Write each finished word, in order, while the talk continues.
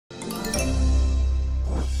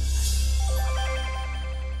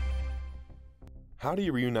How do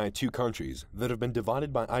you reunite two countries that have been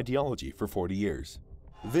divided by ideology for 40 years?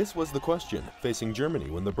 This was the question facing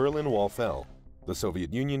Germany when the Berlin Wall fell. The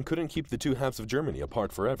Soviet Union couldn't keep the two halves of Germany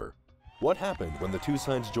apart forever. What happened when the two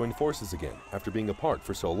sides joined forces again after being apart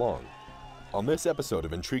for so long? On this episode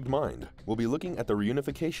of Intrigued Mind, we'll be looking at the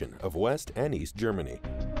reunification of West and East Germany.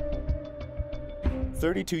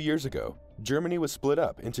 32 years ago, Germany was split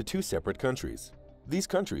up into two separate countries. These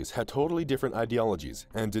countries had totally different ideologies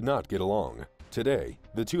and did not get along. Today,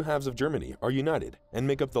 the two halves of Germany are united and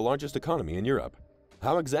make up the largest economy in Europe.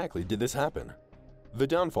 How exactly did this happen? The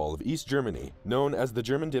downfall of East Germany, known as the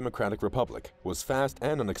German Democratic Republic, was fast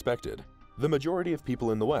and unexpected. The majority of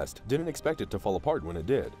people in the West didn't expect it to fall apart when it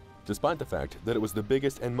did, despite the fact that it was the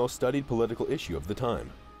biggest and most studied political issue of the time.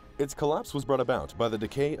 Its collapse was brought about by the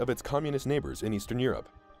decay of its communist neighbors in Eastern Europe.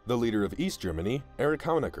 The leader of East Germany, Erich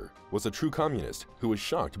Honecker, was a true communist who was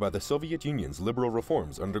shocked by the Soviet Union's liberal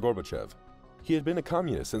reforms under Gorbachev. He had been a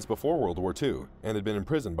communist since before World War II and had been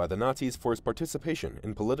imprisoned by the Nazis for his participation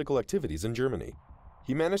in political activities in Germany.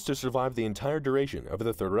 He managed to survive the entire duration of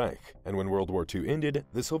the Third Reich, and when World War II ended,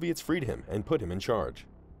 the Soviets freed him and put him in charge.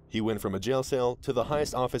 He went from a jail cell to the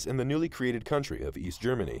highest office in the newly created country of East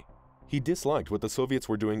Germany. He disliked what the Soviets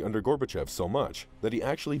were doing under Gorbachev so much that he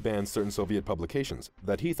actually banned certain Soviet publications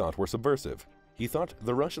that he thought were subversive. He thought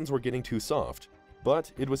the Russians were getting too soft,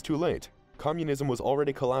 but it was too late. Communism was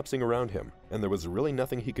already collapsing around him, and there was really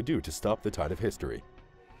nothing he could do to stop the tide of history.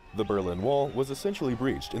 The Berlin Wall was essentially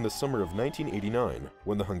breached in the summer of 1989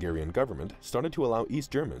 when the Hungarian government started to allow East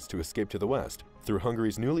Germans to escape to the west through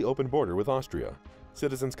Hungary's newly opened border with Austria.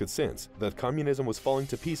 Citizens could sense that communism was falling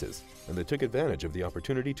to pieces, and they took advantage of the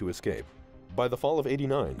opportunity to escape. By the fall of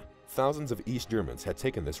 '89, thousands of East Germans had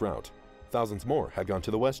taken this route. Thousands more had gone to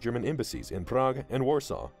the West German embassies in Prague and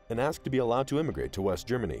Warsaw and asked to be allowed to immigrate to West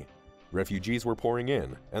Germany. Refugees were pouring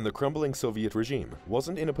in, and the crumbling Soviet regime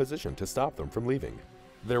wasn't in a position to stop them from leaving.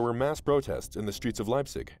 There were mass protests in the streets of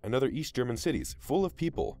Leipzig and other East German cities full of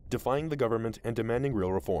people defying the government and demanding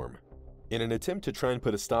real reform. In an attempt to try and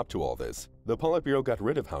put a stop to all this, the Politburo got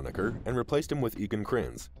rid of Honecker and replaced him with Egon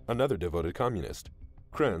Krenz, another devoted communist.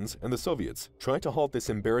 Krenz and the Soviets tried to halt this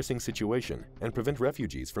embarrassing situation and prevent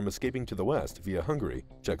refugees from escaping to the west via Hungary,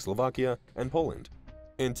 Czechoslovakia, and Poland.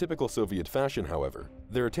 In typical Soviet fashion, however,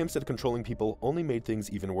 their attempts at controlling people only made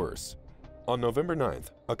things even worse. On November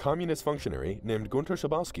 9th, a communist functionary named Gunter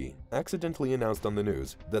Schabowski accidentally announced on the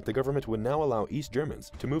news that the government would now allow East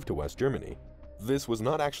Germans to move to West Germany. This was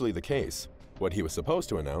not actually the case. What he was supposed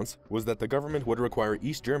to announce was that the government would require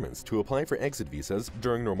East Germans to apply for exit visas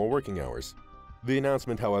during normal working hours. The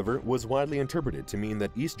announcement, however, was widely interpreted to mean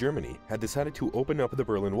that East Germany had decided to open up the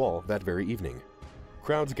Berlin Wall that very evening.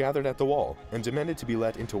 Crowds gathered at the wall and demanded to be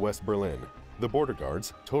let into West Berlin. The border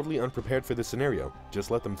guards, totally unprepared for this scenario, just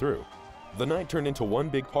let them through. The night turned into one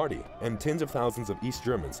big party, and tens of thousands of East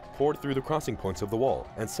Germans poured through the crossing points of the wall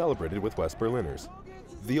and celebrated with West Berliners.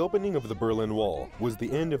 The opening of the Berlin Wall was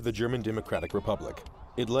the end of the German Democratic Republic.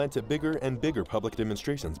 It led to bigger and bigger public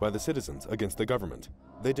demonstrations by the citizens against the government.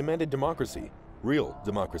 They demanded democracy, real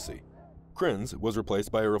democracy. Krenz was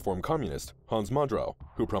replaced by a reform communist, Hans Madrau,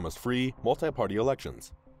 who promised free, multi-party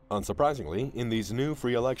elections. Unsurprisingly, in these new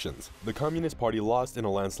free elections, the Communist Party lost in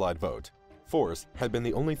a landslide vote. Force had been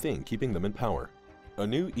the only thing keeping them in power. A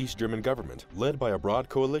new East German government, led by a broad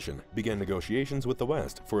coalition, began negotiations with the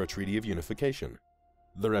West for a treaty of unification.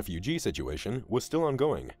 The refugee situation was still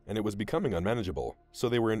ongoing, and it was becoming unmanageable, so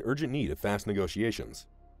they were in urgent need of fast negotiations.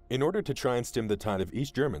 In order to try and stem the tide of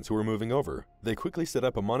East Germans who were moving over, they quickly set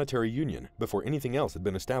up a monetary union before anything else had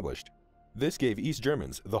been established. This gave East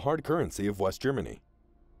Germans the hard currency of West Germany.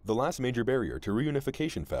 The last major barrier to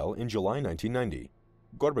reunification fell in July 1990.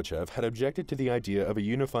 Gorbachev had objected to the idea of a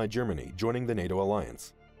unified Germany joining the NATO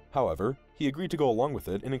alliance. However, he agreed to go along with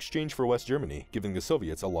it in exchange for West Germany giving the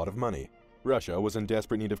Soviets a lot of money. Russia was in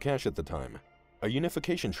desperate need of cash at the time. A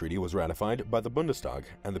unification treaty was ratified by the Bundestag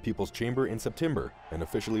and the People's Chamber in September and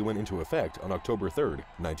officially went into effect on October 3,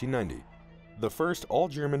 1990. The first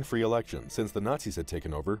all-German free election since the Nazis had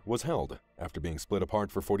taken over was held. After being split apart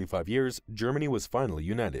for 45 years, Germany was finally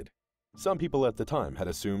united. Some people at the time had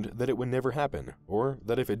assumed that it would never happen, or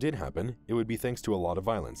that if it did happen, it would be thanks to a lot of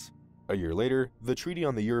violence. A year later, the Treaty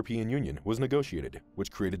on the European Union was negotiated,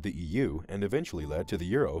 which created the EU and eventually led to the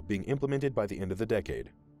euro being implemented by the end of the decade.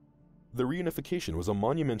 The reunification was a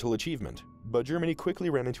monumental achievement, but Germany quickly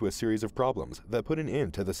ran into a series of problems that put an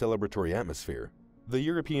end to the celebratory atmosphere. The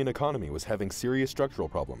European economy was having serious structural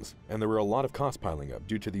problems, and there were a lot of costs piling up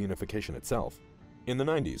due to the unification itself. In the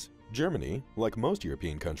 90s, Germany, like most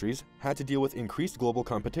European countries, had to deal with increased global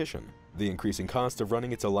competition, the increasing cost of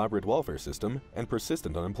running its elaborate welfare system, and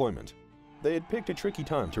persistent unemployment. They had picked a tricky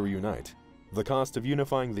time to reunite. The cost of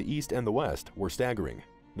unifying the East and the West were staggering.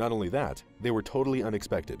 Not only that, they were totally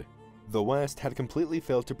unexpected. The West had completely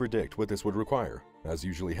failed to predict what this would require, as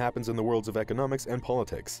usually happens in the worlds of economics and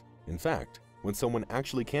politics. In fact, when someone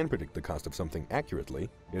actually can predict the cost of something accurately,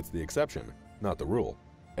 it's the exception, not the rule.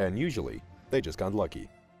 And usually, they just got lucky.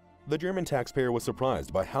 The German taxpayer was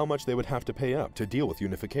surprised by how much they would have to pay up to deal with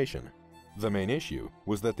unification. The main issue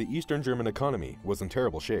was that the Eastern German economy was in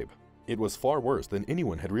terrible shape. It was far worse than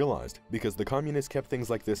anyone had realized because the communists kept things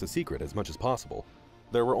like this a secret as much as possible.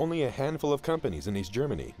 There were only a handful of companies in East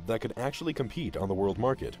Germany that could actually compete on the world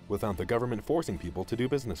market without the government forcing people to do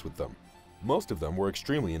business with them. Most of them were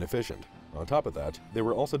extremely inefficient. On top of that, they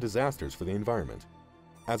were also disasters for the environment.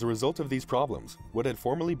 As a result of these problems, what had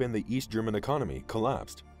formerly been the East German economy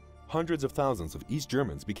collapsed. Hundreds of thousands of East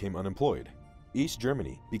Germans became unemployed. East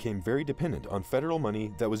Germany became very dependent on federal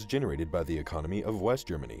money that was generated by the economy of West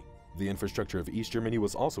Germany. The infrastructure of East Germany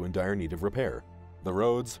was also in dire need of repair. The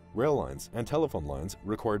roads, rail lines, and telephone lines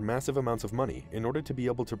required massive amounts of money in order to be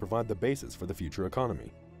able to provide the basis for the future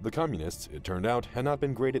economy. The communists, it turned out, had not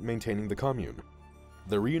been great at maintaining the commune.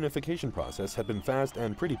 The reunification process had been fast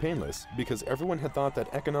and pretty painless because everyone had thought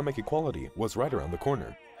that economic equality was right around the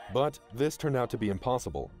corner. But this turned out to be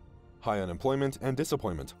impossible. High unemployment and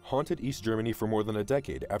disappointment haunted East Germany for more than a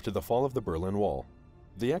decade after the fall of the Berlin Wall.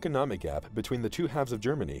 The economic gap between the two halves of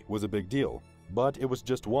Germany was a big deal, but it was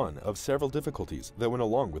just one of several difficulties that went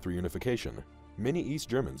along with reunification. Many East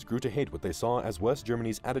Germans grew to hate what they saw as West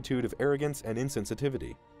Germany's attitude of arrogance and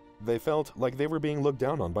insensitivity. They felt like they were being looked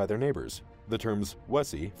down on by their neighbors. The terms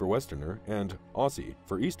Wessie for Westerner and Ossie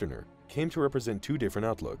for Easterner came to represent two different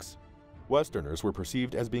outlooks. Westerners were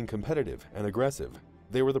perceived as being competitive and aggressive.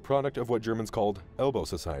 They were the product of what Germans called elbow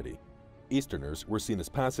society. Easterners were seen as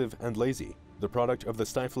passive and lazy, the product of the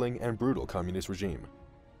stifling and brutal communist regime.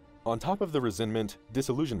 On top of the resentment,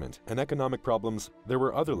 disillusionment, and economic problems, there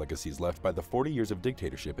were other legacies left by the 40 years of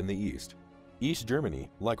dictatorship in the East. East Germany,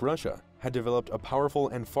 like Russia, had developed a powerful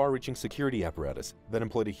and far-reaching security apparatus that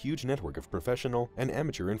employed a huge network of professional and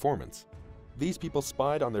amateur informants. These people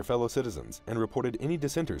spied on their fellow citizens and reported any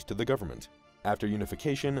dissenters to the government. After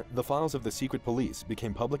unification, the files of the secret police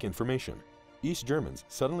became public information. East Germans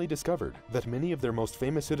suddenly discovered that many of their most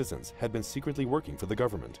famous citizens had been secretly working for the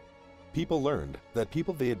government. People learned that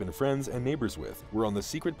people they had been friends and neighbors with were on the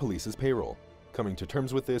secret police's payroll. Coming to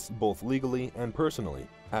terms with this, both legally and personally,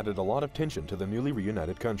 added a lot of tension to the newly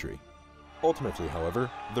reunited country. Ultimately,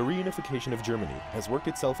 however, the reunification of Germany has worked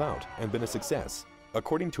itself out and been a success.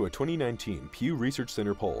 According to a 2019 Pew Research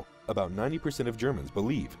Center poll, about 90% of Germans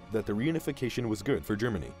believe that the reunification was good for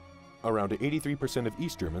Germany. Around 83% of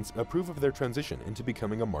East Germans approve of their transition into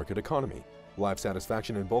becoming a market economy. Life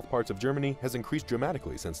satisfaction in both parts of Germany has increased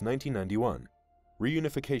dramatically since 1991.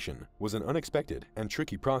 Reunification was an unexpected and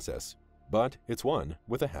tricky process, but it's one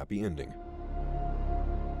with a happy ending.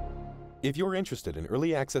 If you're interested in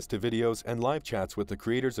early access to videos and live chats with the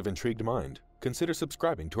creators of Intrigued Mind, consider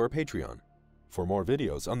subscribing to our Patreon. For more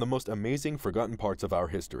videos on the most amazing forgotten parts of our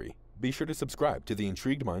history, be sure to subscribe to the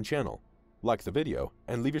Intrigued Mind channel. Like the video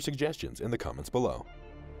and leave your suggestions in the comments below.